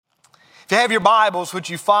If you have your Bibles, would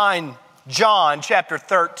you find John chapter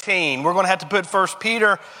 13? We're going to have to put 1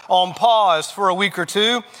 Peter on pause for a week or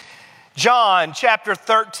two. John chapter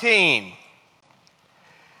 13.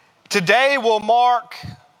 Today will mark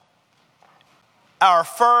our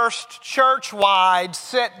first church-wide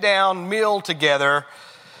sit-down meal together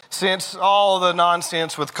since all the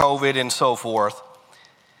nonsense with COVID and so forth.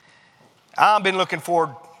 I've been looking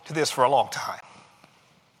forward to this for a long time.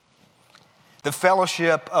 The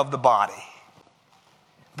fellowship of the body,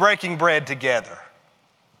 breaking bread together,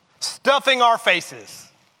 stuffing our faces.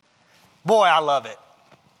 Boy, I love it.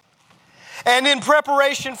 And in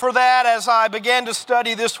preparation for that, as I began to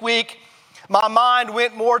study this week, my mind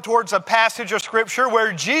went more towards a passage of Scripture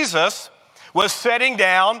where Jesus was sitting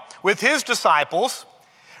down with his disciples,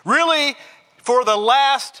 really for the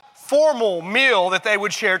last formal meal that they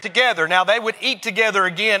would share together. Now, they would eat together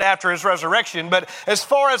again after his resurrection, but as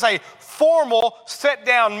far as a formal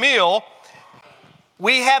sit-down meal,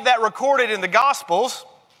 we have that recorded in the Gospels.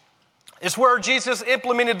 It's where Jesus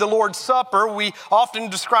implemented the Lord's Supper. We often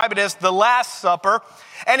describe it as the Last Supper.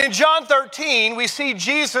 And in John 13, we see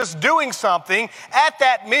Jesus doing something at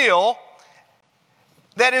that meal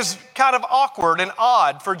that is kind of awkward and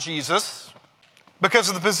odd for Jesus because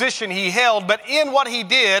of the position he held. But in what he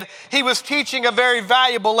did, he was teaching a very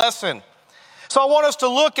valuable lesson. So I want us to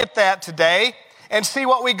look at that today and see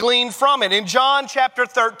what we glean from it. In John chapter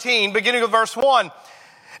 13, beginning of verse 1,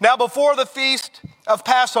 now before the feast of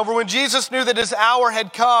Passover, when Jesus knew that his hour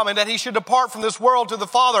had come and that he should depart from this world to the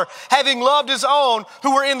Father, having loved his own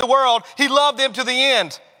who were in the world, he loved them to the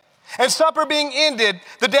end. And supper being ended,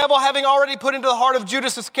 the devil having already put into the heart of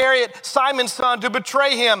Judas Iscariot, Simon's son, to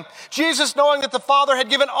betray him, Jesus, knowing that the Father had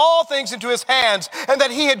given all things into his hands and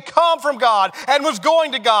that he had come from God and was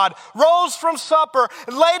going to God, rose from supper,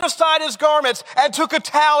 laid aside his garments, and took a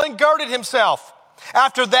towel and girded himself.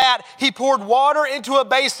 After that, he poured water into a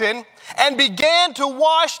basin and began to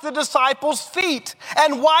wash the disciples' feet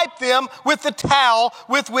and wipe them with the towel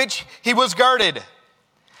with which he was girded.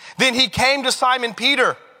 Then he came to Simon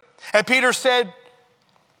Peter, and Peter said,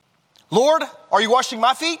 "Lord, are you washing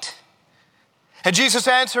my feet?" And Jesus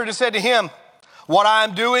answered and said to him, "What I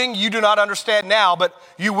am doing you do not understand now, but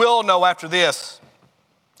you will know after this."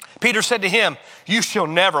 Peter said to him, "You shall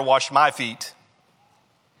never wash my feet."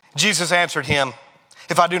 Jesus answered him,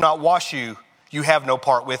 "If I do not wash you, you have no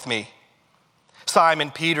part with me."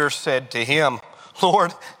 Simon Peter said to him,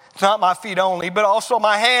 "Lord, not my feet only, but also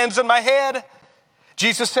my hands and my head."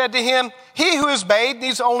 Jesus said to him, "He who is bathed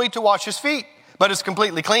needs only to wash his feet, but is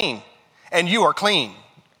completely clean. And you are clean,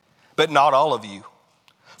 but not all of you."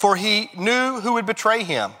 For he knew who would betray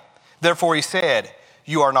him. Therefore he said,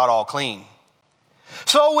 "You are not all clean."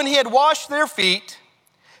 So when he had washed their feet,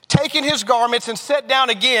 taken his garments and sat down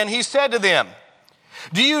again, he said to them,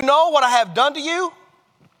 "Do you know what I have done to you?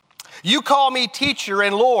 You call me teacher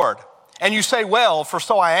and Lord, and you say, well, for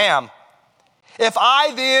so I am. If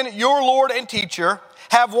I then, your Lord and teacher,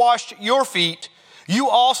 have washed your feet, you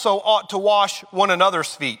also ought to wash one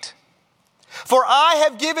another's feet. For I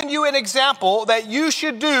have given you an example that you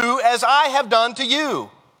should do as I have done to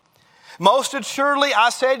you. Most assuredly I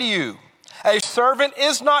say to you, a servant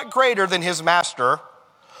is not greater than his master,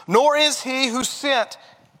 nor is he who sent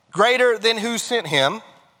greater than who sent him.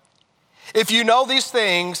 If you know these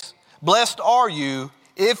things, blessed are you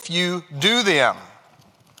if you do them."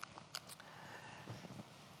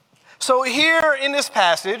 So here in this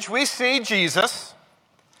passage, we see Jesus,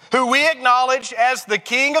 who we acknowledge as the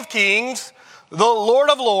King of Kings, the Lord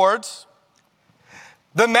of Lords,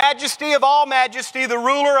 the majesty of all majesty, the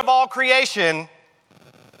ruler of all creation,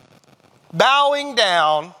 bowing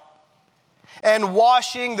down and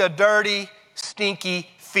washing the dirty, stinky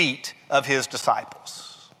feet of his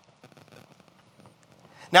disciples.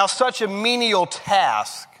 Now, such a menial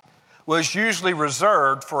task was usually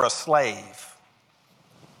reserved for a slave.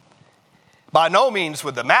 By no means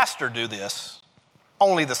would the master do this,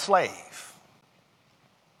 only the slave.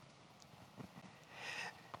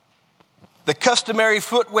 The customary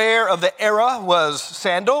footwear of the era was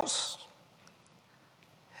sandals.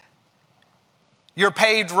 Your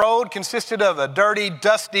paved road consisted of a dirty,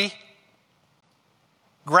 dusty,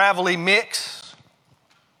 gravelly mix,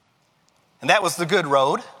 and that was the good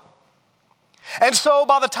road. And so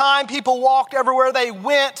by the time people walked everywhere they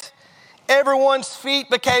went, everyone's feet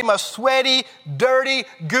became a sweaty, dirty,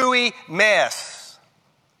 gooey mess.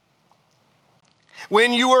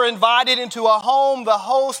 When you were invited into a home, the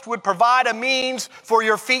host would provide a means for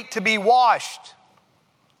your feet to be washed.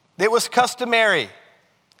 It was customary.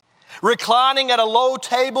 Reclining at a low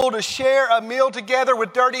table to share a meal together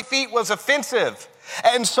with dirty feet was offensive.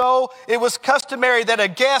 And so it was customary that a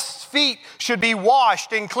guest's feet should be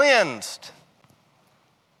washed and cleansed.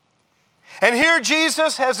 And here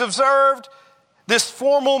Jesus has observed this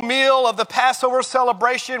formal meal of the Passover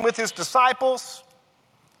celebration with his disciples.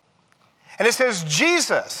 And it says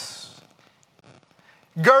Jesus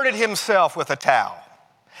girded himself with a towel.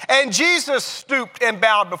 And Jesus stooped and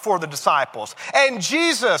bowed before the disciples. And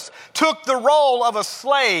Jesus took the role of a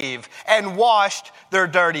slave and washed their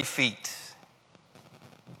dirty feet.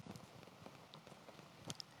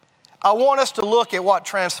 I want us to look at what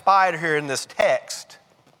transpired here in this text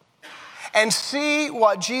and see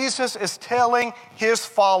what Jesus is telling his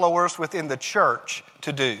followers within the church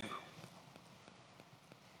to do.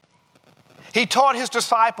 He taught his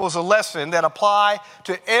disciples a lesson that applies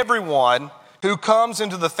to everyone who comes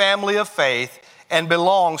into the family of faith and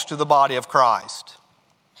belongs to the body of Christ.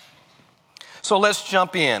 So let's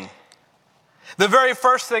jump in. The very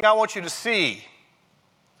first thing I want you to see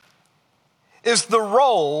is the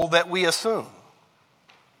role that we assume.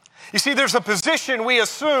 You see, there's a position we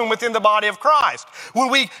assume within the body of Christ.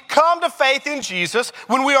 When we come to faith in Jesus,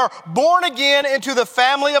 when we are born again into the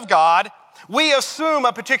family of God, we assume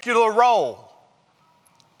a particular role.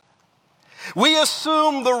 We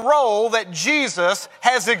assume the role that Jesus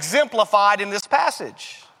has exemplified in this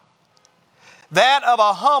passage. That of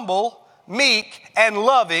a humble, meek, and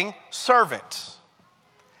loving servant.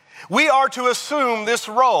 We are to assume this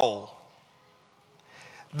role.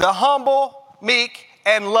 The humble, meek,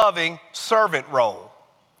 and loving servant role.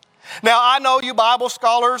 Now, I know you Bible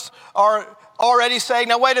scholars are already saying,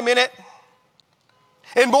 now wait a minute.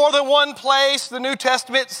 In more than one place, the New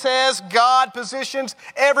Testament says God positions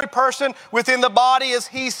every person within the body as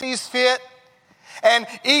he sees fit. And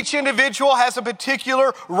each individual has a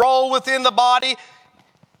particular role within the body.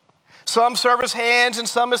 Some serve as hands, and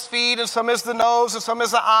some as feet, and some as the nose, and some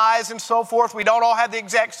as the eyes, and so forth. We don't all have the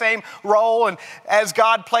exact same role, and as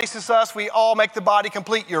God places us, we all make the body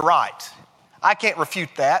complete. You're right. I can't refute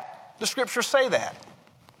that. The scriptures say that.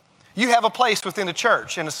 You have a place within the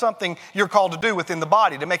church, and it's something you're called to do within the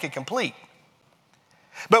body to make it complete.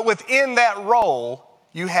 But within that role,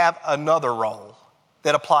 you have another role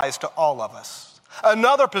that applies to all of us.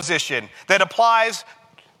 Another position that applies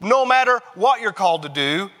no matter what you're called to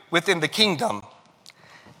do within the kingdom.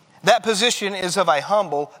 That position is of a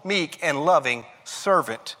humble, meek, and loving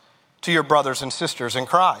servant to your brothers and sisters in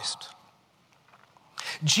Christ.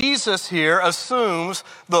 Jesus here assumes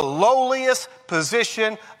the lowliest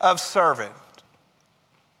position of servant.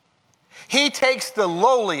 He takes the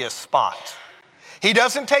lowliest spot. He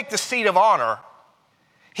doesn't take the seat of honor.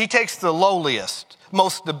 He takes the lowliest,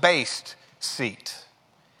 most debased seat,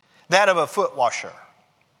 that of a foot washer.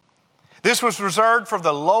 This was reserved for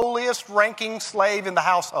the lowliest ranking slave in the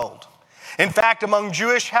household. In fact, among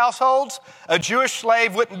Jewish households, a Jewish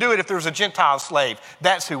slave wouldn't do it if there was a Gentile slave.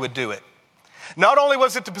 That's who would do it. Not only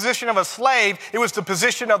was it the position of a slave, it was the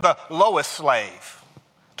position of the lowest slave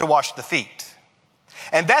to wash the feet.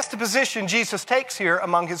 And that's the position Jesus takes here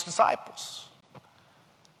among his disciples.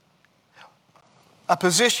 A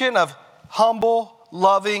position of humble,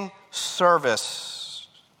 loving service.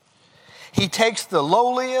 He takes the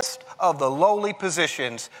lowliest of the lowly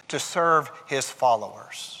positions to serve his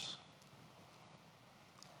followers.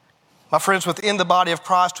 My friends, within the body of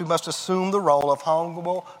Christ, we must assume the role of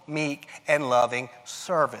humble, meek, and loving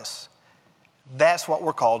service. That's what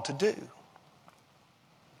we're called to do.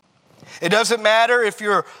 It doesn't matter if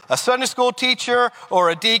you're a Sunday school teacher or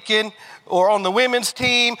a deacon or on the women's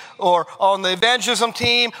team or on the evangelism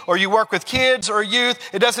team or you work with kids or youth.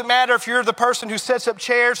 It doesn't matter if you're the person who sets up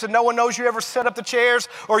chairs and no one knows you ever set up the chairs,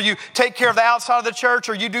 or you take care of the outside of the church,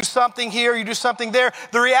 or you do something here, you do something there.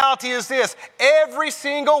 The reality is this: every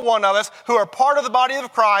single one of us who are part of the body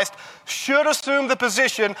of Christ should assume the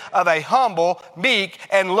position of a humble, meek,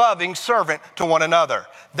 and loving servant to one another.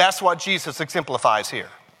 That's what Jesus exemplifies here.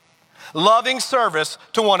 Loving service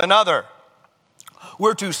to one another.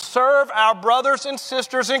 We're to serve our brothers and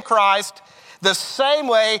sisters in Christ the same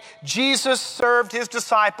way Jesus served his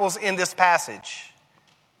disciples in this passage.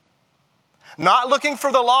 Not looking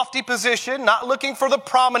for the lofty position, not looking for the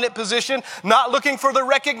prominent position, not looking for the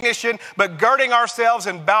recognition, but girding ourselves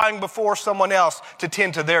and bowing before someone else to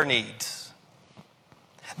tend to their needs.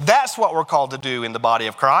 That's what we're called to do in the body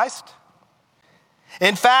of Christ.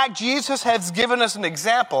 In fact, Jesus has given us an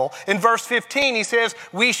example. In verse 15, he says,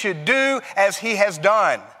 we should do as he has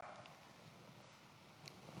done.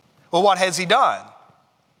 Well, what has he done?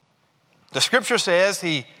 The scripture says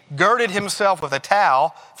he girded himself with a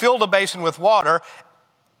towel, filled a basin with water,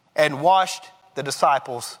 and washed the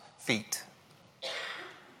disciples' feet.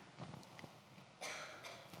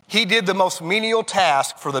 He did the most menial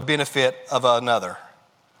task for the benefit of another.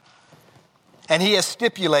 And he has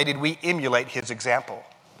stipulated we emulate his example.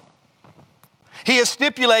 He has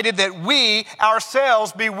stipulated that we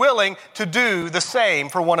ourselves be willing to do the same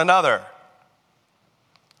for one another.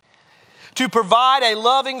 To provide a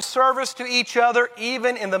loving service to each other,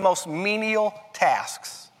 even in the most menial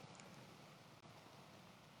tasks.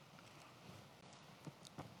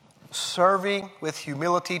 Serving with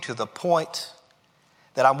humility to the point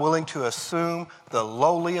that I'm willing to assume the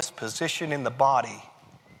lowliest position in the body,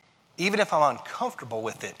 even if I'm uncomfortable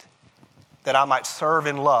with it, that I might serve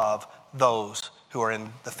and love those who are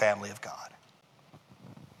in the family of God.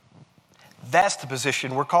 That's the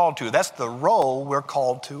position we're called to. That's the role we're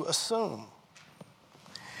called to assume.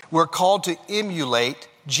 We're called to emulate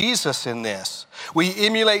Jesus in this. We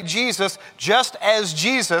emulate Jesus just as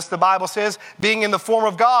Jesus, the Bible says, being in the form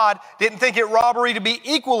of God, didn't think it robbery to be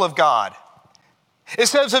equal of God. It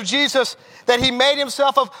says of Jesus that he made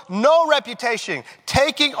himself of no reputation,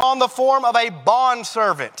 taking on the form of a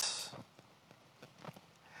bondservant.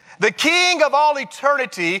 The King of all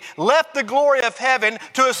eternity left the glory of heaven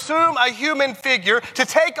to assume a human figure, to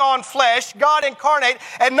take on flesh, God incarnate,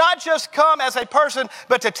 and not just come as a person,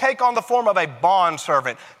 but to take on the form of a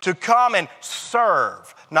bondservant, to come and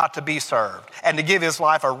serve, not to be served, and to give his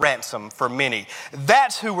life a ransom for many.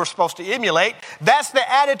 That's who we're supposed to emulate. That's the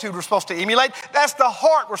attitude we're supposed to emulate. That's the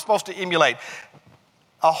heart we're supposed to emulate.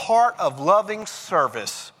 A heart of loving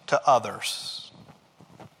service to others.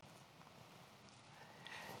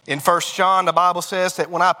 In 1 John, the Bible says that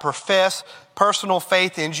when I profess personal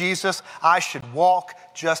faith in Jesus, I should walk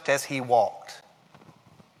just as he walked.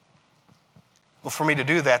 Well, for me to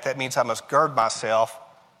do that, that means I must gird myself,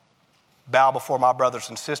 bow before my brothers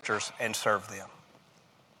and sisters, and serve them.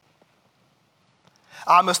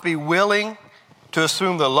 I must be willing to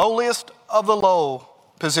assume the lowliest of the low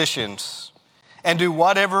positions and do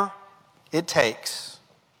whatever it takes.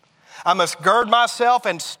 I must gird myself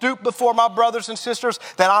and stoop before my brothers and sisters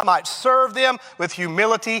that I might serve them with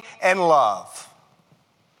humility and love.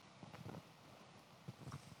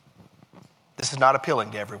 This is not appealing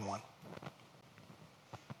to everyone.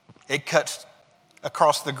 It cuts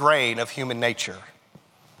across the grain of human nature.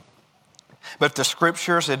 But the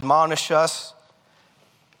scriptures admonish us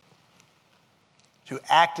to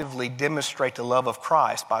actively demonstrate the love of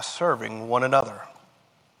Christ by serving one another.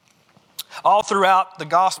 All throughout the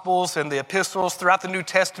Gospels and the epistles, throughout the New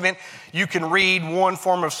Testament, you can read one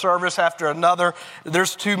form of service after another.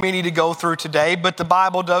 There's too many to go through today, but the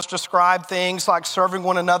Bible does describe things like serving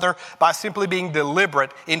one another by simply being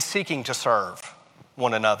deliberate in seeking to serve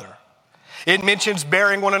one another. It mentions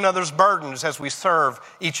bearing one another's burdens as we serve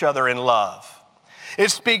each other in love. It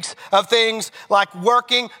speaks of things like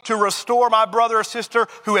working to restore my brother or sister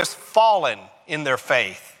who has fallen in their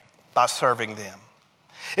faith by serving them.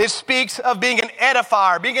 It speaks of being an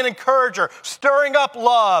edifier, being an encourager, stirring up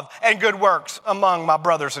love and good works among my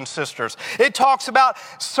brothers and sisters. It talks about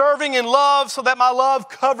serving in love so that my love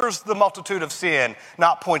covers the multitude of sin,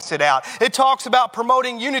 not points it out. It talks about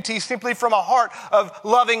promoting unity simply from a heart of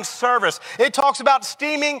loving service. It talks about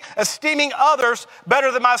esteeming others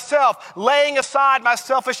better than myself, laying aside my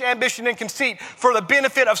selfish ambition and conceit for the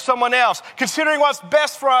benefit of someone else, considering what's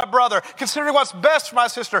best for my brother, considering what's best for my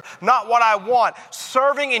sister, not what I want.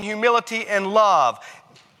 Serving in humility and love.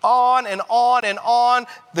 On and on and on,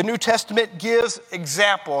 the New Testament gives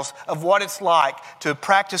examples of what it's like to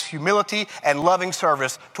practice humility and loving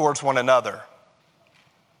service towards one another.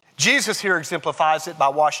 Jesus here exemplifies it by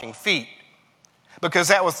washing feet, because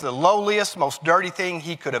that was the lowliest, most dirty thing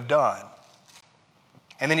he could have done.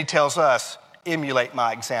 And then he tells us, emulate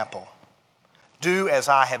my example. Do as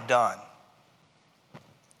I have done.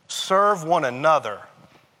 Serve one another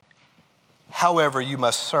however you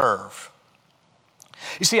must serve.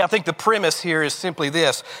 You see, I think the premise here is simply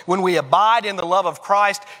this. When we abide in the love of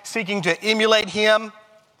Christ, seeking to emulate him,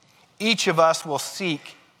 each of us will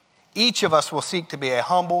seek to be a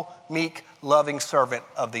humble, meek, loving servant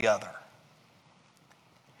of the other.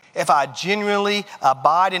 If I genuinely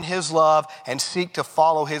abide in his love and seek to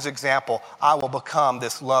follow his example, I will become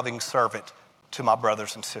this loving servant to my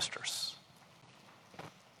brothers and sisters.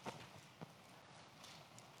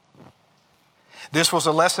 This was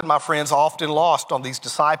a lesson, my friends, often lost on these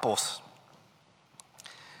disciples.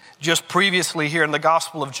 Just previously here in the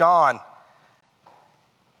Gospel of John,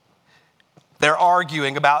 they're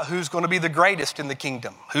arguing about who's going to be the greatest in the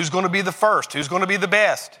kingdom, who's going to be the first, who's going to be the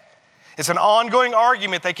best. It's an ongoing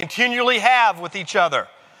argument they continually have with each other.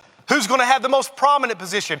 Who's going to have the most prominent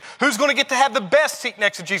position? Who's going to get to have the best seat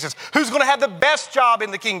next to Jesus? Who's going to have the best job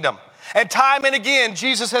in the kingdom? And time and again,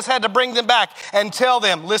 Jesus has had to bring them back and tell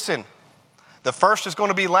them, listen, the first is going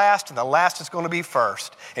to be last and the last is going to be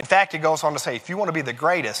first. In fact, he goes on to say, if you want to be the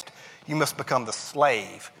greatest, you must become the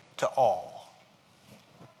slave to all.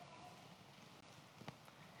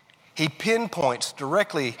 He pinpoints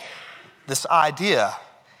directly this idea.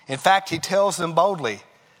 In fact, he tells them boldly,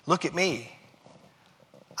 look at me.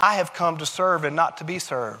 I have come to serve and not to be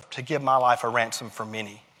served, to give my life a ransom for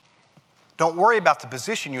many. Don't worry about the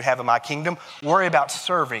position you have in my kingdom. Worry about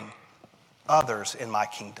serving others in my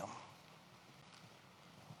kingdom.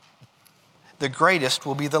 The greatest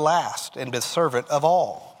will be the last and the servant of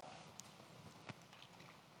all.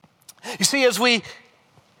 You see, as we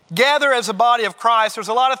gather as a body of Christ, there's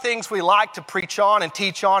a lot of things we like to preach on and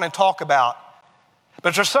teach on and talk about.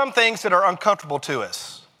 But there's some things that are uncomfortable to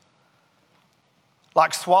us,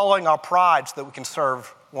 like swallowing our pride so that we can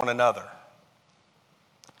serve one another,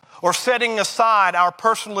 or setting aside our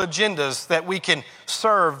personal agendas that we can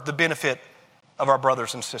serve the benefit of our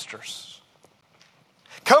brothers and sisters,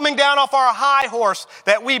 coming down off our high horse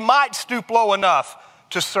that we might stoop low enough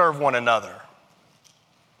to serve one another.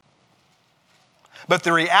 But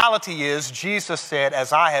the reality is, Jesus said,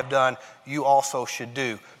 as I have done, you also should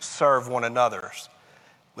do. Serve one another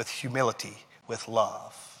with humility, with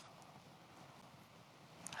love.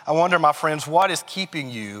 I wonder, my friends, what is keeping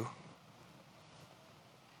you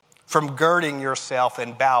from girding yourself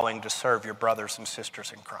and bowing to serve your brothers and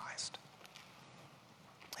sisters in Christ?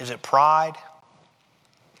 Is it pride?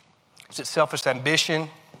 Is it selfish ambition?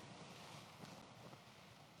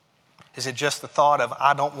 Is it just the thought of,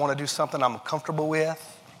 I don't want to do something I'm comfortable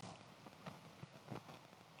with?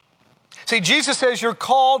 See, Jesus says you're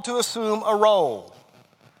called to assume a role,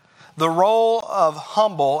 the role of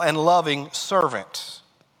humble and loving servant.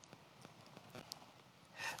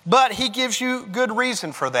 But he gives you good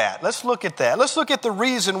reason for that. Let's look at that. Let's look at the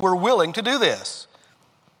reason we're willing to do this.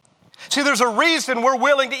 See, there's a reason we're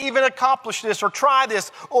willing to even accomplish this or try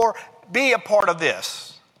this or be a part of this.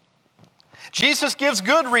 Jesus gives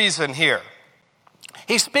good reason here.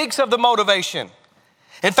 He speaks of the motivation.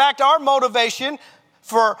 In fact, our motivation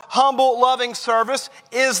for humble, loving service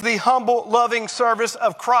is the humble, loving service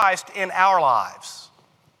of Christ in our lives.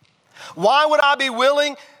 Why would I be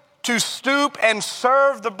willing to stoop and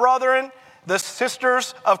serve the brethren, the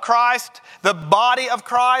sisters of Christ, the body of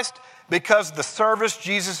Christ? Because the service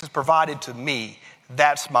Jesus has provided to me,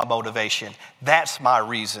 that's my motivation. That's my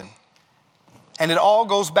reason. And it all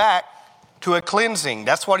goes back to a cleansing.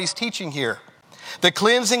 That's what he's teaching here. The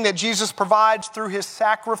cleansing that Jesus provides through his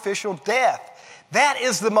sacrificial death. That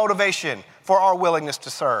is the motivation for our willingness to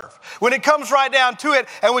serve. When it comes right down to it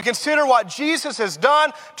and we consider what Jesus has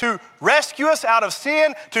done to rescue us out of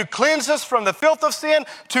sin, to cleanse us from the filth of sin,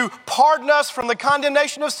 to pardon us from the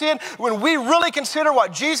condemnation of sin, when we really consider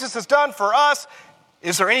what Jesus has done for us,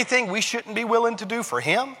 is there anything we shouldn't be willing to do for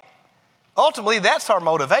him? Ultimately, that's our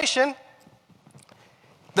motivation.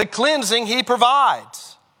 The cleansing he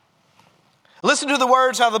provides. Listen to the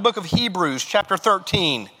words out of the book of Hebrews, chapter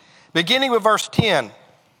 13, beginning with verse 10.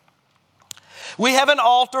 We have an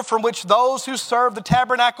altar from which those who serve the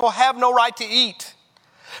tabernacle have no right to eat.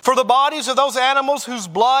 For the bodies of those animals whose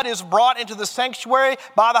blood is brought into the sanctuary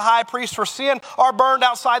by the high priest for sin are burned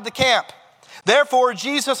outside the camp. Therefore,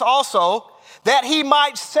 Jesus also, that he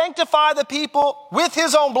might sanctify the people with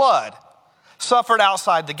his own blood, suffered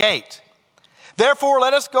outside the gate. Therefore,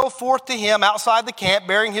 let us go forth to him outside the camp,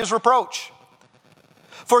 bearing his reproach.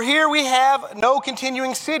 For here we have no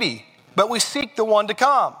continuing city, but we seek the one to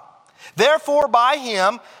come. Therefore, by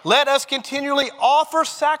him, let us continually offer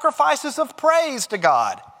sacrifices of praise to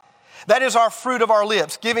God. That is our fruit of our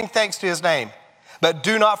lips, giving thanks to his name. But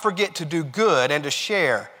do not forget to do good and to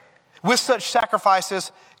share. With such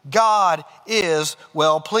sacrifices, God is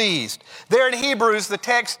well pleased. There in Hebrews, the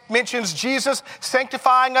text mentions Jesus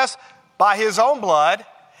sanctifying us by his own blood,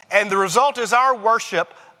 and the result is our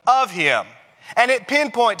worship of him. And it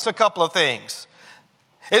pinpoints a couple of things.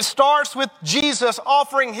 It starts with Jesus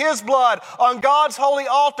offering his blood on God's holy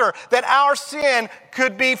altar that our sin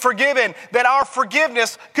could be forgiven, that our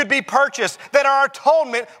forgiveness could be purchased, that our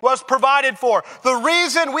atonement was provided for. The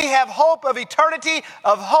reason we have hope of eternity,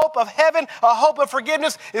 of hope of heaven, a hope of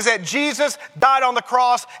forgiveness is that Jesus died on the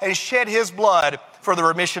cross and shed his blood for the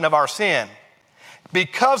remission of our sin.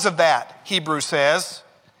 Because of that, Hebrews says,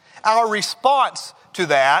 our response to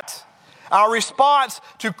that, our response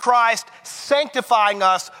to Christ sanctifying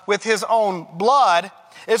us with his own blood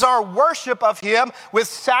is our worship of him with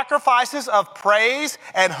sacrifices of praise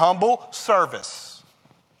and humble service.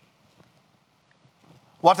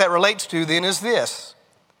 What that relates to then is this: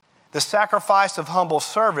 the sacrifice of humble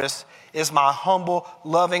service is my humble,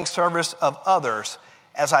 loving service of others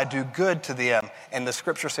as I do good to them. And the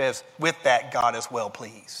scripture says, with that, God is well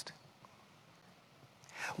pleased.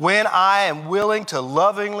 When I am willing to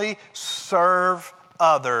lovingly serve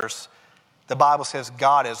others, the Bible says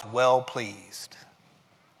God is well pleased.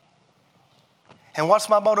 And what's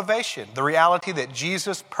my motivation? The reality that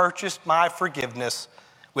Jesus purchased my forgiveness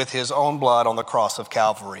with his own blood on the cross of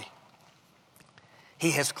Calvary.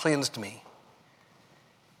 He has cleansed me.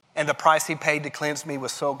 And the price he paid to cleanse me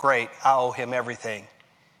was so great, I owe him everything,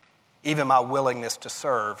 even my willingness to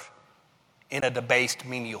serve in a debased,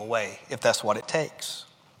 menial way, if that's what it takes.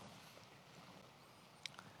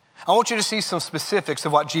 I want you to see some specifics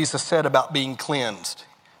of what Jesus said about being cleansed.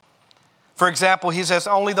 For example, he says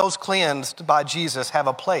only those cleansed by Jesus have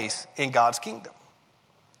a place in God's kingdom.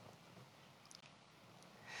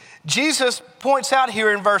 Jesus points out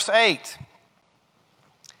here in verse 8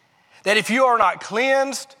 that if you are not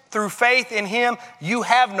cleansed through faith in him, you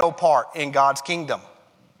have no part in God's kingdom.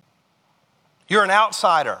 You're an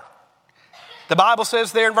outsider. The Bible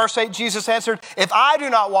says there in verse 8, Jesus answered, if I do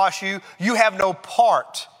not wash you, you have no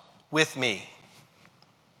part with me.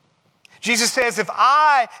 Jesus says, if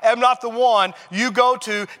I am not the one you go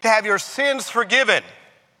to have your sins forgiven,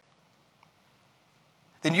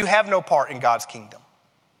 then you have no part in God's kingdom.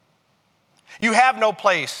 You have no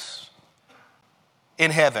place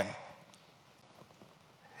in heaven.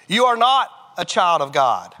 You are not a child of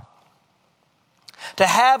God. To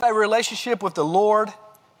have a relationship with the Lord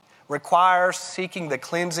requires seeking the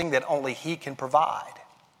cleansing that only he can provide.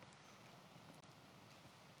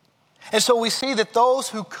 And so we see that those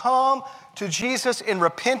who come to Jesus in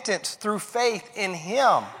repentance through faith in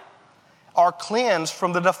him are cleansed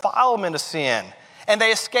from the defilement of sin, and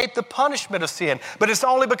they escape the punishment of sin. But it's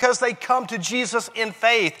only because they come to Jesus in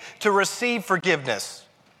faith to receive forgiveness.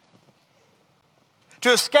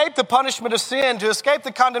 To escape the punishment of sin, to escape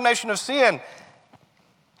the condemnation of sin,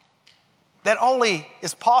 that only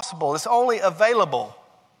is possible, it's only available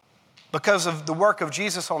because of the work of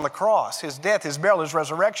Jesus on the cross, his death, his burial, his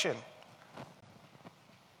resurrection.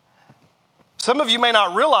 Some of you may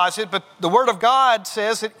not realize it, but the Word of God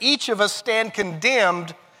says that each of us stand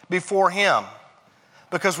condemned before him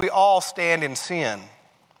because we all stand in sin.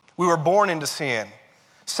 We were born into sin,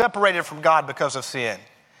 separated from God because of sin,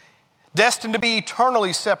 destined to be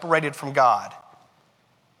eternally separated from God.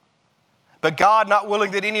 But God, not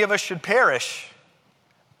willing that any of us should perish,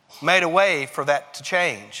 made a way for that to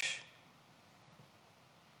change.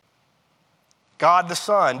 God the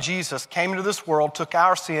Son, Jesus, came into this world, took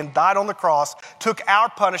our sin, died on the cross, took our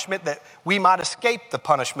punishment that we might escape the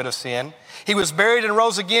punishment of sin. He was buried and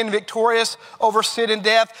rose again victorious over sin and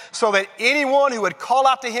death, so that anyone who would call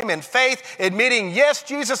out to him in faith, admitting, yes,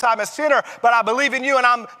 Jesus, I'm a sinner, but I believe in you and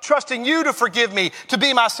I'm trusting you to forgive me, to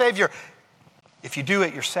be my Savior. If you do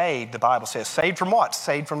it, you're saved, the Bible says. Saved from what?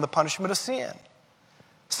 Saved from the punishment of sin.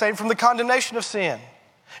 Saved from the condemnation of sin.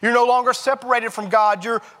 You're no longer separated from God.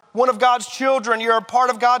 You're one of God's children. You're a part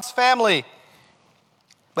of God's family.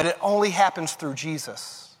 But it only happens through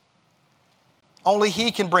Jesus. Only he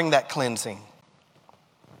can bring that cleansing.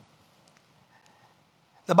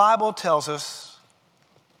 The Bible tells us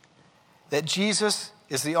that Jesus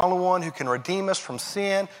is the only one who can redeem us from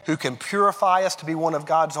sin, who can purify us to be one of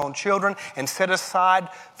God's own children and set us aside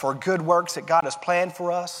for good works that God has planned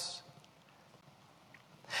for us.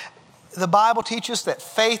 The Bible teaches that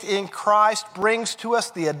faith in Christ brings to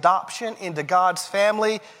us the adoption into God's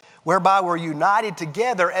family, whereby we're united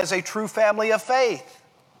together as a true family of faith.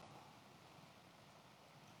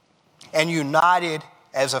 And united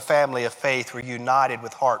as a family of faith, we're united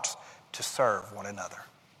with hearts to serve one another.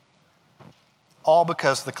 All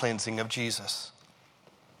because of the cleansing of Jesus.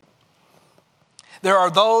 There are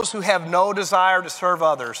those who have no desire to serve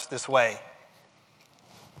others this way,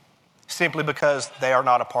 simply because they are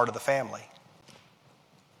not a part of the family.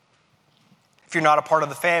 If you're not a part of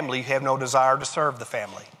the family, you have no desire to serve the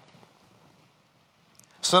family.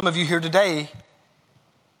 Some of you here today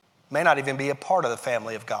may not even be a part of the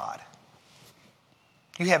family of God.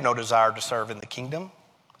 You have no desire to serve in the kingdom.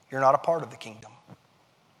 You're not a part of the kingdom.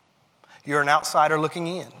 You're an outsider looking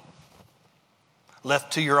in,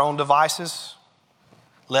 left to your own devices,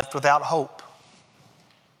 left without hope.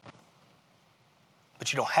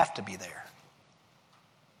 But you don't have to be there,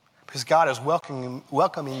 because God is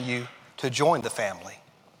welcoming you to join the family,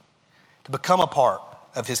 to become a part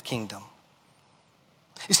of his kingdom.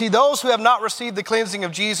 You see, those who have not received the cleansing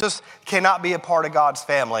of Jesus cannot be a part of God's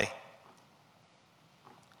family.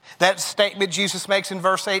 That statement Jesus makes in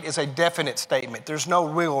verse 8 is a definite statement. There's no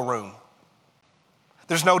wiggle room.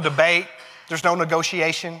 There's no debate. There's no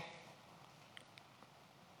negotiation.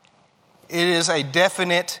 It is a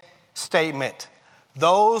definite statement.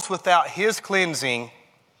 Those without his cleansing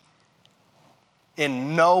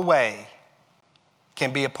in no way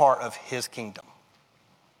can be a part of his kingdom.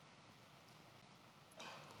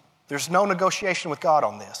 There's no negotiation with God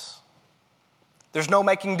on this. There's no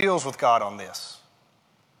making deals with God on this.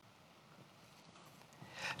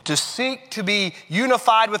 To seek to be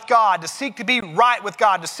unified with God, to seek to be right with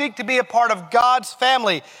God, to seek to be a part of God's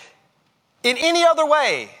family in any other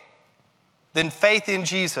way than faith in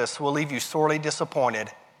Jesus will leave you sorely disappointed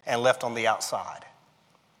and left on the outside.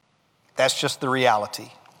 That's just the reality.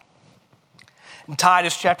 In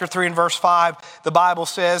Titus chapter 3 and verse 5, the Bible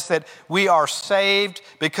says that we are saved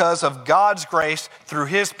because of God's grace through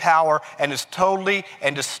his power and is totally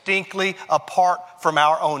and distinctly apart from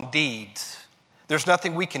our own deeds. There's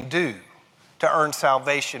nothing we can do to earn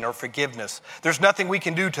salvation or forgiveness. There's nothing we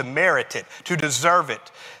can do to merit it, to deserve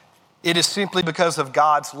it. It is simply because of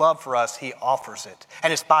God's love for us, he offers it.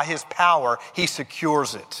 And it's by his power, he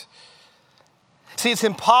secures it. See, it's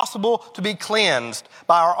impossible to be cleansed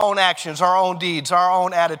by our own actions, our own deeds, our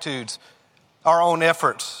own attitudes, our own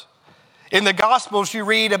efforts. In the Gospels, you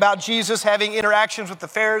read about Jesus having interactions with the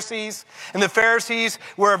Pharisees. And the Pharisees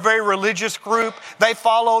were a very religious group. They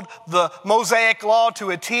followed the Mosaic law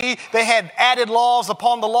to a T. They had added laws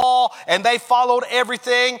upon the law, and they followed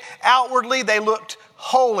everything. Outwardly, they looked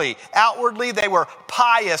holy. Outwardly, they were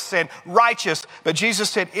pious and righteous. But Jesus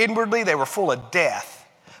said inwardly, they were full of death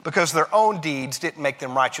because their own deeds didn't make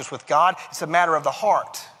them righteous with God. It's a matter of the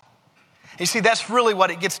heart. You see, that's really what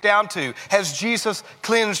it gets down to. Has Jesus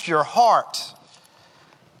cleansed your heart?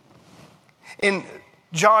 In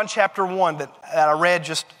John chapter 1 that I read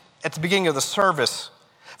just at the beginning of the service,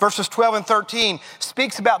 verses 12 and 13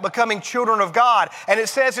 speaks about becoming children of God. And it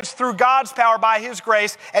says it's through God's power by his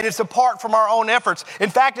grace, and it's apart from our own efforts. In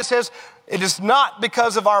fact, it says it is not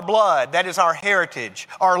because of our blood, that is our heritage,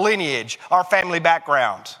 our lineage, our family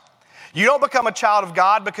background. You don't become a child of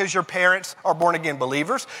God because your parents are born-again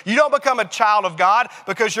believers. You don't become a child of God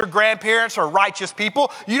because your grandparents are righteous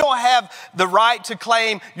people. You don't have the right to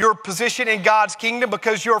claim your position in God's kingdom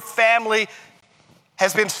because your family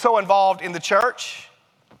has been so involved in the church.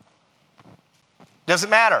 Doesn't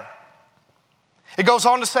matter. It goes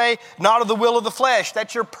on to say, not of the will of the flesh.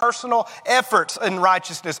 That's your personal efforts in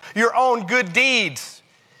righteousness, your own good deeds.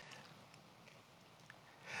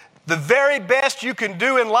 The very best you can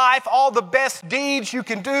do in life, all the best deeds you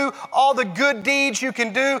can do, all the good deeds you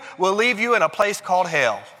can do will leave you in a place called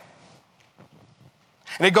hell.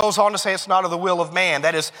 And it goes on to say it's not of the will of man.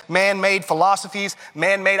 That is man-made philosophies,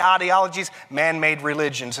 man-made ideologies, man-made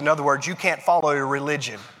religions. In other words, you can't follow a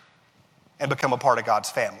religion and become a part of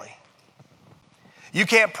God's family. You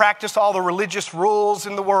can't practice all the religious rules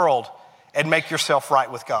in the world and make yourself right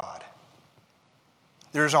with God.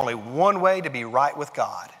 There's only one way to be right with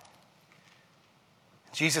God.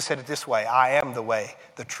 Jesus said it this way, I am the way,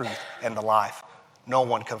 the truth, and the life. No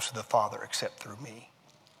one comes to the Father except through me.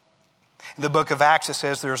 In the book of Acts, it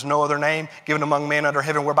says there is no other name given among men under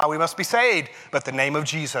heaven whereby we must be saved, but the name of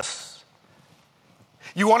Jesus.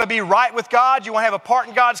 You want to be right with God? You want to have a part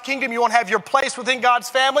in God's kingdom? You want to have your place within God's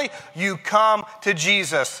family? You come to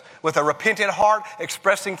Jesus with a repentant heart,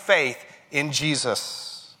 expressing faith in Jesus.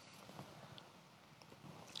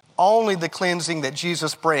 Only the cleansing that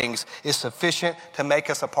Jesus brings is sufficient to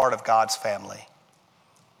make us a part of God's family.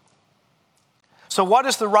 So what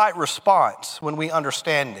is the right response when we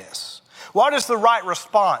understand this? What is the right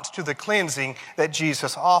response to the cleansing that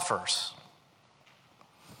Jesus offers?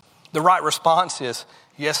 The right response is,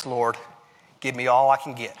 yes, Lord, give me all I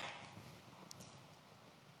can get.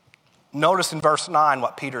 Notice in verse 9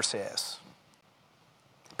 what Peter says.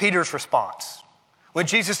 Peter's response. When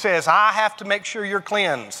Jesus says, I have to make sure you're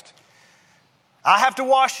cleansed. I have to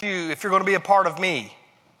wash you if you're going to be a part of me.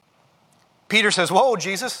 Peter says, whoa,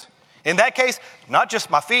 Jesus. In that case, not just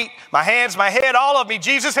my feet, my hands, my head, all of me.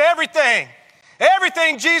 Jesus, everything.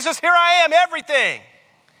 Everything, Jesus, here I am, everything.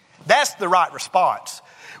 That's the right response.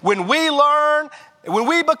 When we learn, when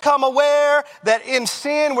we become aware that in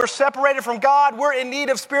sin we're separated from God, we're in need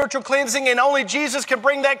of spiritual cleansing, and only Jesus can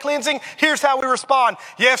bring that cleansing, here's how we respond.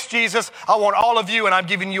 Yes, Jesus, I want all of you, and I'm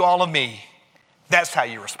giving you all of me. That's how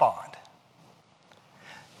you respond.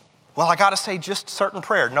 Well, I got to say just a certain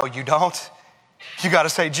prayer. No, you don't. You got to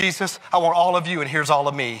say, Jesus, I want all of you, and here's all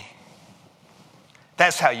of me.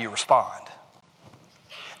 That's how you respond.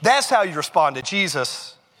 That's how you respond to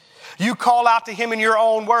Jesus. You call out to him in your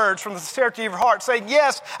own words from the sincerity of your heart, saying,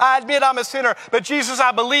 yes, I admit I'm a sinner, but Jesus,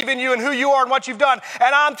 I believe in you and who you are and what you've done.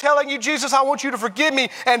 And I'm telling you, Jesus, I want you to forgive me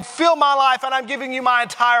and fill my life, and I'm giving you my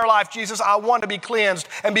entire life. Jesus, I want to be cleansed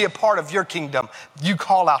and be a part of your kingdom. You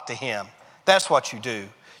call out to him. That's what you do.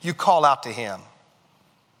 You call out to him.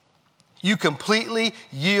 You completely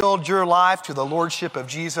yield your life to the lordship of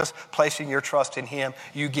Jesus, placing your trust in him.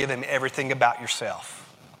 You give him everything about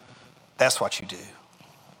yourself. That's what you do.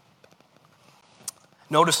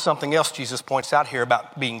 Notice something else Jesus points out here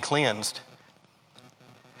about being cleansed.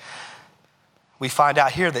 We find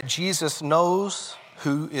out here that Jesus knows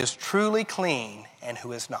who is truly clean and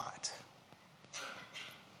who is not.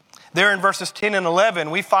 There in verses 10 and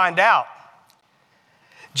 11, we find out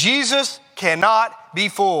Jesus cannot be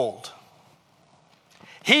fooled.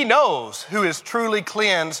 He knows who is truly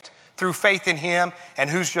cleansed through faith in him and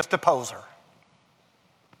who's just a poser.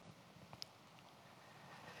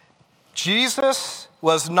 Jesus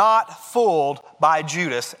was not fooled by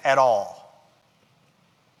Judas at all.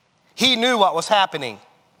 He knew what was happening.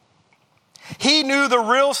 He knew the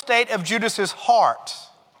real state of Judas's heart.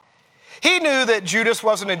 He knew that Judas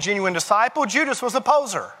wasn't a genuine disciple. Judas was a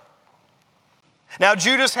poser. Now,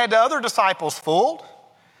 Judas had the other disciples fooled.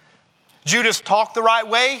 Judas talked the right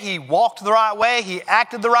way. He walked the right way. He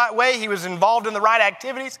acted the right way. He was involved in the right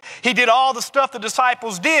activities. He did all the stuff the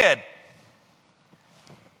disciples did.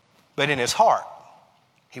 But in his heart,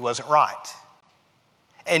 he wasn't right.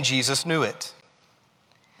 And Jesus knew it.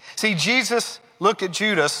 See, Jesus looked at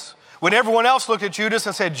Judas when everyone else looked at Judas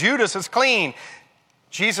and said, Judas is clean.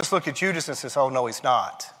 Jesus looked at Judas and says, oh, no, he's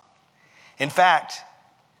not. In fact,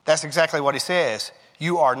 that's exactly what he says.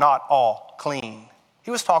 You are not all clean. He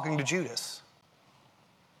was talking to Judas.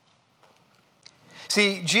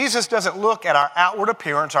 See, Jesus doesn't look at our outward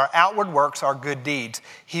appearance, our outward works, our good deeds.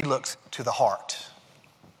 He looks to the heart.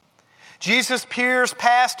 Jesus peers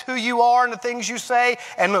past who you are and the things you say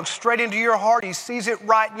and looks straight into your heart. He sees it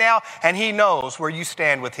right now, and he knows where you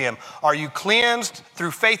stand with him. Are you cleansed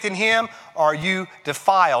through faith in him? Or are you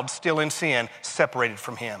defiled, still in sin, separated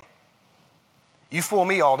from him? You fool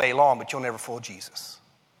me all day long, but you'll never fool Jesus.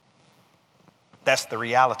 That's the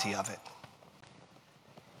reality of it.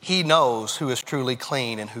 He knows who is truly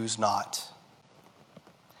clean and who's not.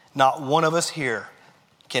 Not one of us here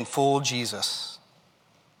can fool Jesus.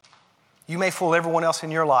 You may fool everyone else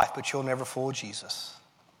in your life, but you'll never fool Jesus.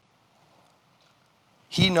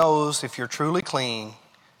 He knows if you're truly clean,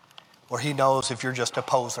 or he knows if you're just a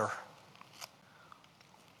poser.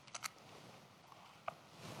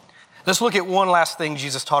 Let's look at one last thing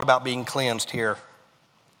Jesus taught about being cleansed here.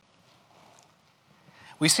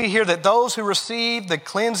 We see here that those who receive the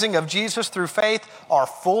cleansing of Jesus through faith are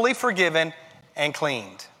fully forgiven and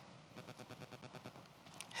cleaned.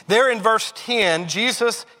 There in verse 10,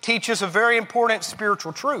 Jesus teaches a very important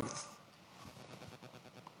spiritual truth.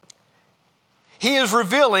 He is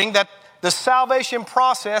revealing that the salvation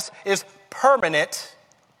process is permanent,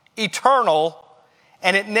 eternal,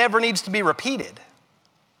 and it never needs to be repeated.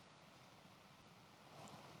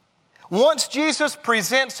 Once Jesus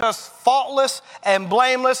presents us faultless and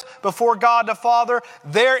blameless before God the Father,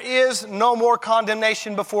 there is no more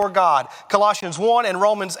condemnation before God. Colossians 1 and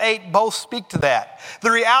Romans 8 both speak to that.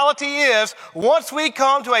 The reality is, once we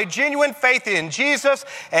come to a genuine faith in Jesus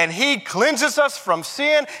and he cleanses us from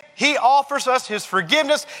sin, he offers us his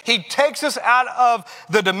forgiveness. He takes us out of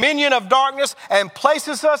the dominion of darkness and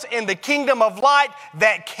places us in the kingdom of light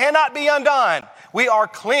that cannot be undone. We are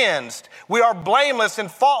cleansed. We are blameless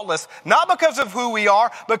and faultless, not because of who we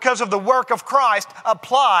are, because of the work of Christ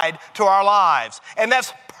applied to our lives. And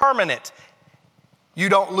that's permanent. You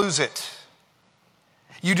don't lose it.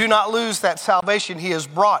 You do not lose that salvation he has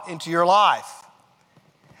brought into your life.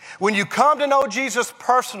 When you come to know Jesus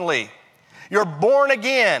personally, you're born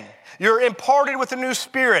again. You're imparted with a new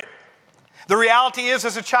spirit. The reality is,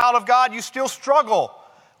 as a child of God, you still struggle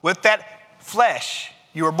with that flesh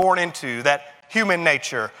you were born into, that human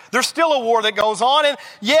nature. There's still a war that goes on, and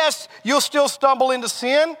yes, you'll still stumble into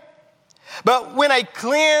sin. But when a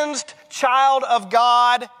cleansed child of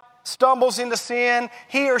God stumbles into sin,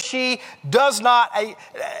 he or she does not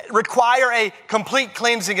require a complete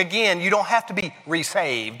cleansing again. You don't have to be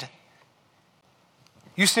resaved.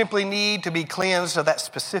 You simply need to be cleansed of that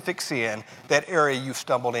specific sin, that area you've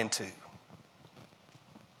stumbled into.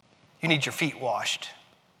 You need your feet washed.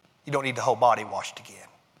 You don't need the whole body washed again.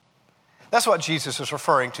 That's what Jesus is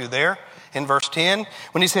referring to there in verse 10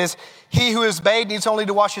 when he says, he who is bathed needs only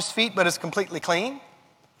to wash his feet but is completely clean.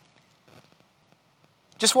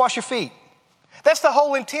 Just wash your feet. That's the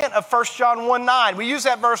whole intent of 1 John 1:9. We use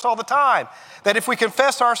that verse all the time, that if we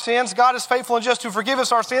confess our sins, God is faithful and just to forgive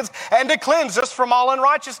us our sins and to cleanse us from all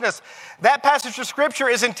unrighteousness. That passage of Scripture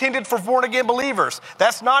is intended for born-again believers.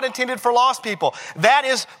 That's not intended for lost people. That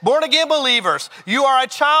is born-again believers. You are a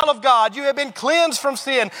child of God. You have been cleansed from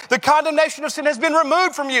sin. The condemnation of sin has been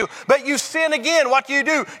removed from you, but you sin again. What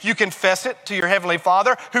do? You confess it to your Heavenly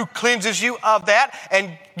Father, who cleanses you of that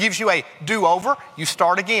and gives you a do-over. You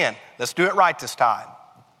start again. Let's do it right this time.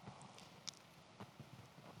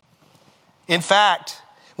 In fact,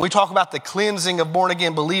 when we talk about the cleansing of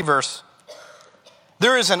born-again believers,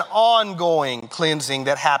 there is an ongoing cleansing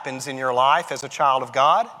that happens in your life as a child of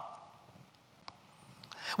God.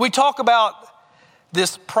 We talk about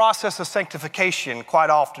this process of sanctification quite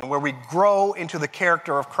often, where we grow into the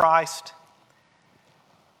character of Christ.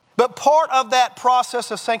 But part of that process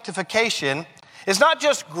of sanctification is not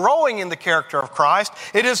just growing in the character of Christ,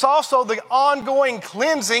 it is also the ongoing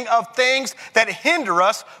cleansing of things that hinder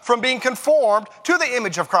us from being conformed to the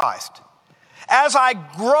image of Christ. As I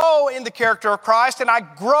grow in the character of Christ and I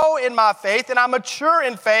grow in my faith and I mature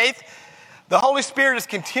in faith, the Holy Spirit is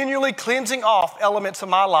continually cleansing off elements of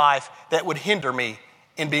my life that would hinder me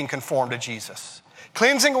in being conformed to Jesus.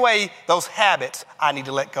 Cleansing away those habits I need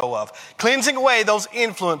to let go of. Cleansing away those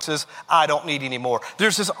influences I don't need anymore.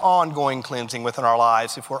 There's this ongoing cleansing within our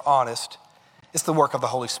lives, if we're honest. It's the work of the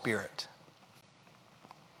Holy Spirit.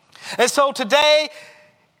 And so today,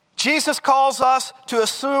 Jesus calls us to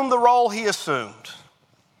assume the role he assumed,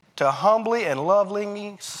 to humbly and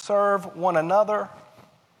lovingly serve one another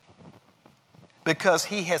because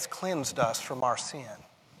he has cleansed us from our sin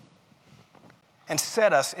and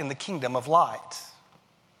set us in the kingdom of light.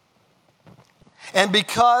 And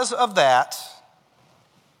because of that,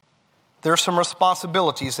 there are some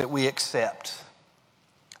responsibilities that we accept.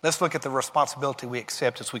 Let's look at the responsibility we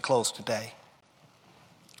accept as we close today.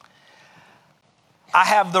 I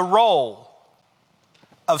have the role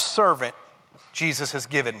of servant Jesus has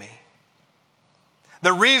given me.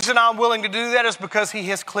 The reason I'm willing to do that is because he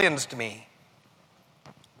has cleansed me.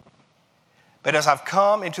 But as I've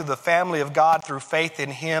come into the family of God through faith in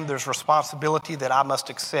him, there's responsibility that I must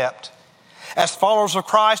accept. As followers of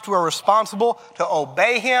Christ, we are responsible to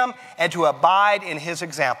obey him and to abide in his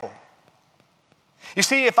example. You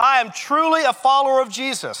see, if I am truly a follower of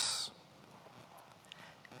Jesus,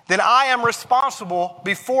 then I am responsible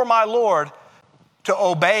before my Lord to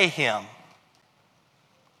obey him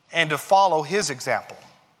and to follow his example.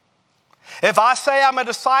 If I say I'm a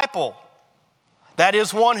disciple, that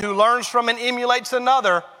is one who learns from and emulates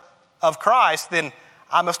another of Christ, then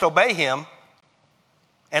I must obey him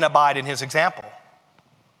and abide in his example.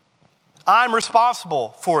 I'm responsible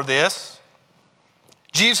for this.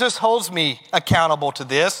 Jesus holds me accountable to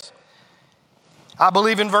this. I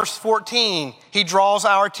believe in verse 14, he draws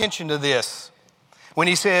our attention to this when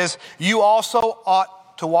he says, you also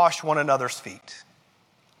ought to wash one another's feet.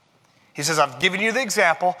 He says, I've given you the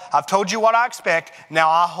example. I've told you what I expect. Now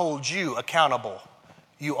I hold you accountable.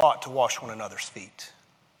 You ought to wash one another's feet.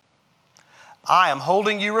 I am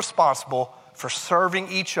holding you responsible for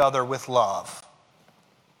serving each other with love.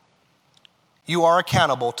 You are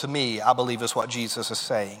accountable to me, I believe is what Jesus is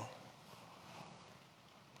saying.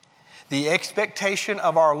 The expectation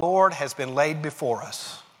of our Lord has been laid before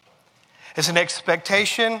us. It's an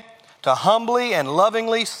expectation to humbly and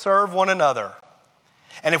lovingly serve one another.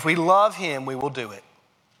 And if we love him, we will do it.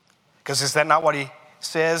 Because is that not what he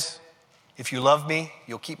says? If you love me,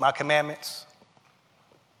 you'll keep my commandments.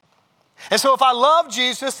 And so if I love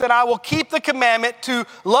Jesus, then I will keep the commandment to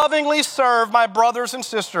lovingly serve my brothers and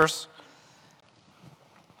sisters.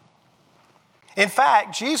 In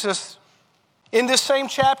fact, Jesus, in this same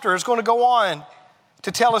chapter, is going to go on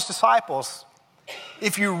to tell his disciples,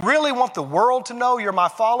 if you really want the world to know you're my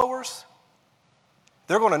followers,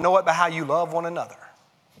 they're going to know it by how you love one another.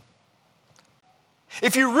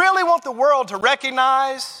 If you really want the world to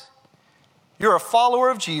recognize you're a follower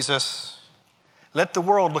of Jesus, let the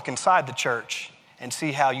world look inside the church and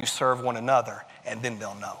see how you serve one another, and then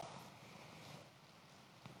they'll know.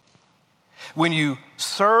 When you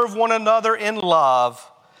serve one another in love,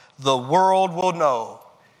 the world will know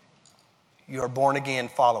you are born-again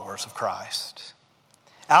followers of Christ.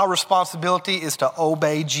 Our responsibility is to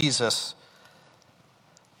obey Jesus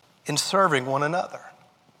in serving one another.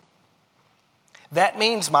 That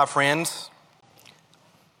means, my friends,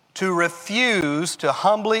 to refuse to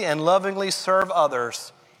humbly and lovingly serve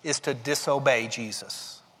others is to disobey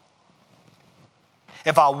Jesus.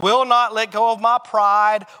 If I will not let go of my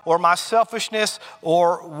pride or my selfishness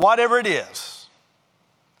or whatever it is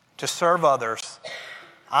to serve others,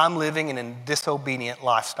 I'm living in a disobedient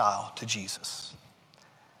lifestyle to Jesus.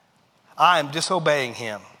 I am disobeying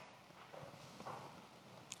him.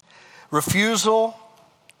 Refusal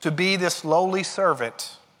to be this lowly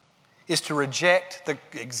servant is to reject the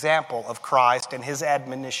example of Christ and his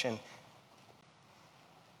admonition.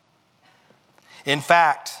 In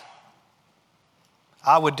fact,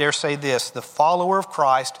 I would dare say this: the follower of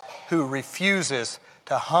Christ who refuses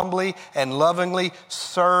to humbly and lovingly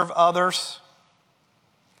serve others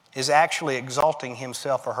is actually exalting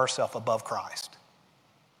himself or herself above Christ.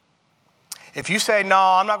 If you say, no,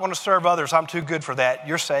 I'm not going to serve others, I'm too good for that,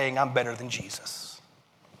 you're saying I'm better than Jesus.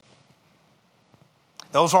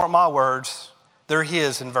 Those aren't my words. They're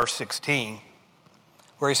his in verse 16,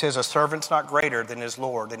 where he says, a servant's not greater than his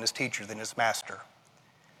Lord, than his teacher, than his master.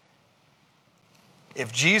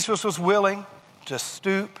 If Jesus was willing to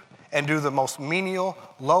stoop and do the most menial,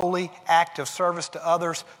 lowly act of service to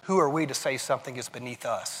others, who are we to say something is beneath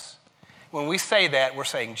us? When we say that, we're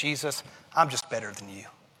saying, Jesus, I'm just better than you.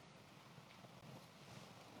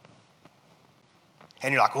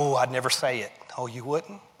 And you're like, oh, I'd never say it. Oh, you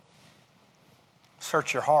wouldn't?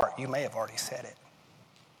 Search your heart. You may have already said it.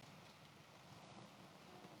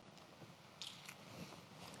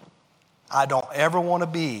 I don't ever want to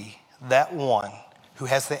be that one who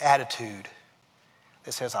has the attitude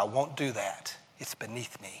that says, I won't do that. It's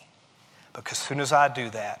beneath me. Because as soon as I do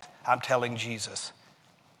that, I'm telling Jesus,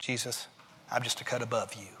 Jesus, I'm just a cut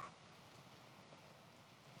above you.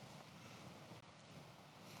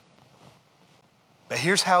 But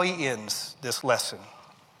here's how he ends this lesson.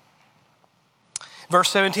 Verse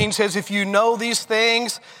 17 says, if you know these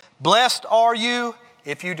things, blessed are you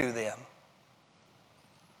if you do them.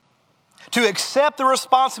 To accept the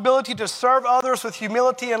responsibility to serve others with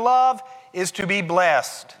humility and love is to be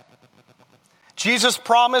blessed. Jesus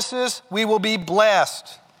promises we will be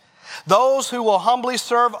blessed. Those who will humbly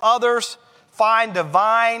serve others find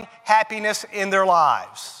divine happiness in their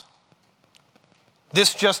lives.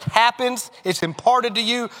 This just happens. It's imparted to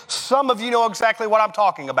you. Some of you know exactly what I'm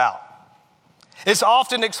talking about. It's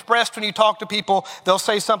often expressed when you talk to people. They'll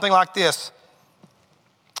say something like this: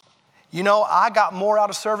 you know, I got more out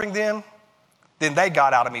of serving them than they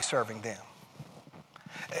got out of me serving them.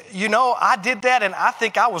 You know, I did that and I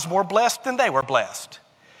think I was more blessed than they were blessed.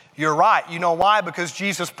 You're right. You know why? Because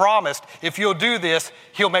Jesus promised if you'll do this,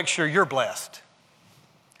 he'll make sure you're blessed.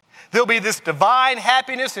 There'll be this divine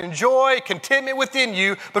happiness and joy, contentment within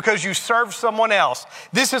you because you serve someone else.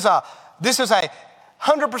 This is a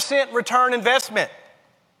 100% return investment.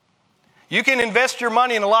 You can invest your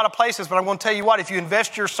money in a lot of places, but I'm going to tell you what, if you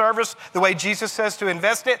invest your service the way Jesus says to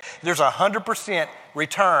invest it, there's 100%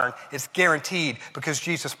 return. It's guaranteed because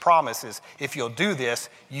Jesus promises if you'll do this,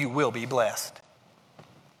 you will be blessed.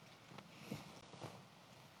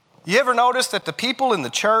 You ever notice that the people in the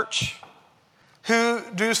church who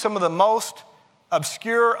do some of the most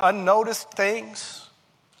obscure, unnoticed things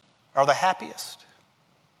are the happiest?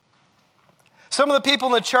 Some of the people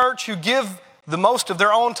in the church who give the most of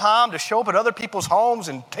their own time to show up at other people's homes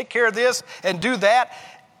and take care of this and do that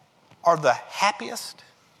are the happiest.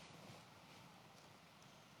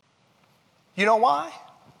 You know why?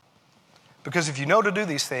 Because if you know to do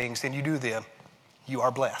these things and you do them, you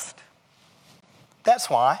are blessed. That's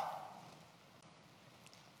why.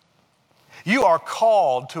 You are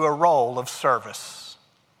called to a role of service.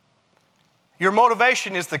 Your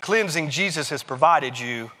motivation is the cleansing Jesus has provided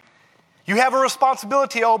you. You have a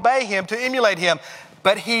responsibility to obey him, to emulate him,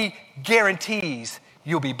 but he guarantees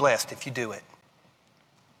you'll be blessed if you do it.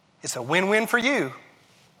 It's a win-win for you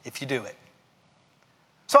if you do it.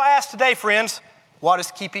 So I ask today, friends, what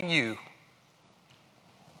is keeping you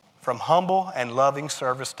from humble and loving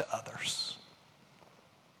service to others?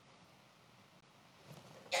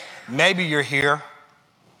 Maybe you're here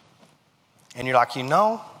and you're like, you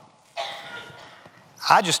know,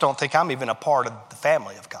 I just don't think I'm even a part of the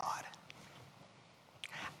family of God.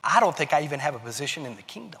 I don't think I even have a position in the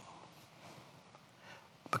kingdom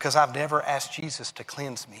because I've never asked Jesus to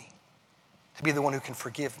cleanse me, to be the one who can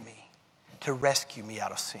forgive me, to rescue me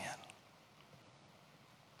out of sin.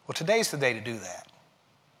 Well, today's the day to do that.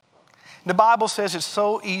 The Bible says it's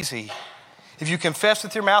so easy. If you confess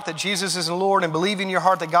with your mouth that Jesus is the Lord and believe in your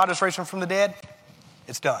heart that God has raised him from the dead,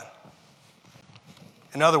 it's done.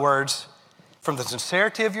 In other words, from the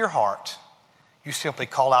sincerity of your heart, you simply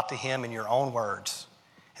call out to him in your own words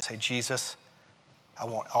and say, Jesus, I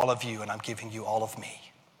want all of you and I'm giving you all of me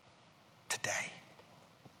today.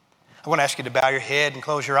 I want to ask you to bow your head and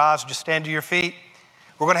close your eyes and just stand to your feet.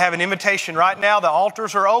 We're going to have an invitation right now. The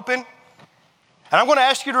altars are open. And I'm going to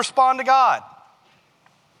ask you to respond to God.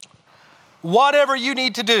 Whatever you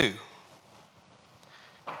need to do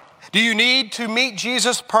Do you need to meet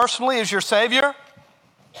Jesus personally as your Savior?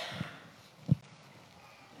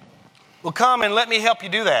 Well, come and let me help you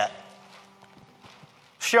do that.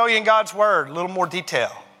 Show you in God's Word a little more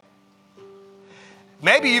detail.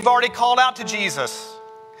 Maybe you've already called out to Jesus.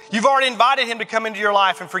 You've already invited him to come into your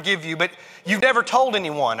life and forgive you, but you've never told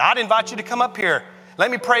anyone. I'd invite you to come up here.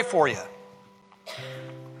 Let me pray for you.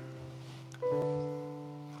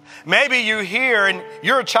 Maybe you're here and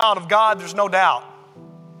you're a child of God, there's no doubt.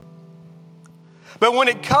 But when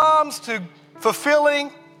it comes to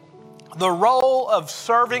fulfilling the role of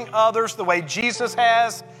serving others the way Jesus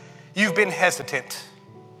has, you've been hesitant.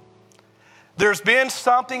 There's been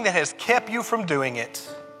something that has kept you from doing it.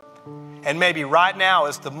 And maybe right now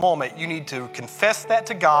is the moment you need to confess that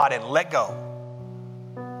to God and let go.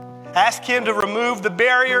 Ask him to remove the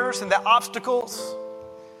barriers and the obstacles.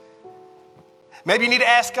 Maybe you need to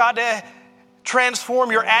ask God to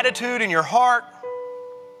transform your attitude and your heart.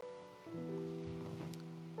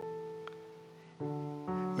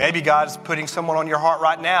 Maybe God's putting someone on your heart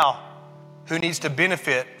right now who needs to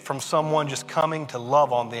benefit from someone just coming to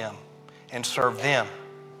love on them and serve them.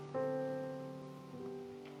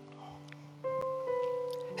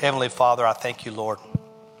 Heavenly Father, I thank you, Lord,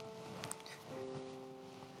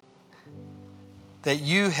 that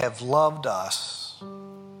you have loved us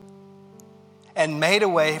and made a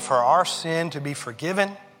way for our sin to be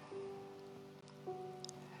forgiven,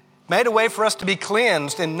 made a way for us to be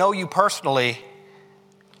cleansed and know you personally,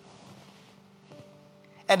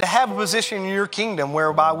 and to have a position in your kingdom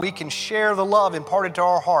whereby we can share the love imparted to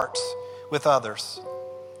our hearts with others.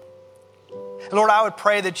 And Lord, I would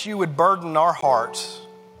pray that you would burden our hearts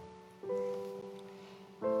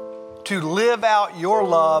to live out your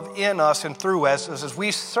love in us and through us as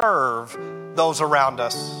we serve those around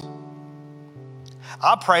us.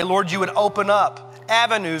 I pray, Lord, you would open up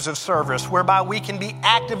avenues of service whereby we can be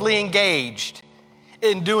actively engaged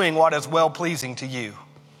in doing what is well-pleasing to you.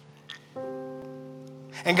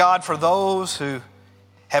 And God, for those who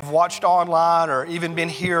have watched online or even been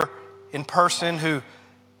here in person who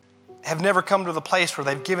have never come to the place where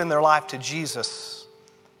they've given their life to Jesus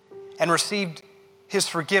and received his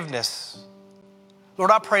forgiveness,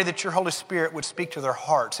 Lord, I pray that your Holy Spirit would speak to their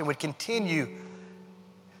hearts and would continue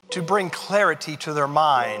to bring clarity to their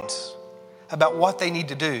minds about what they need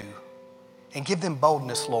to do and give them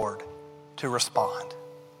boldness, Lord, to respond.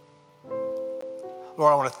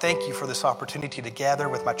 Lord, I want to thank you for this opportunity to gather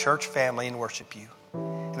with my church family and worship you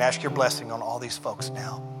and ask your blessing on all these folks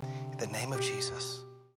now. In the name of Jesus.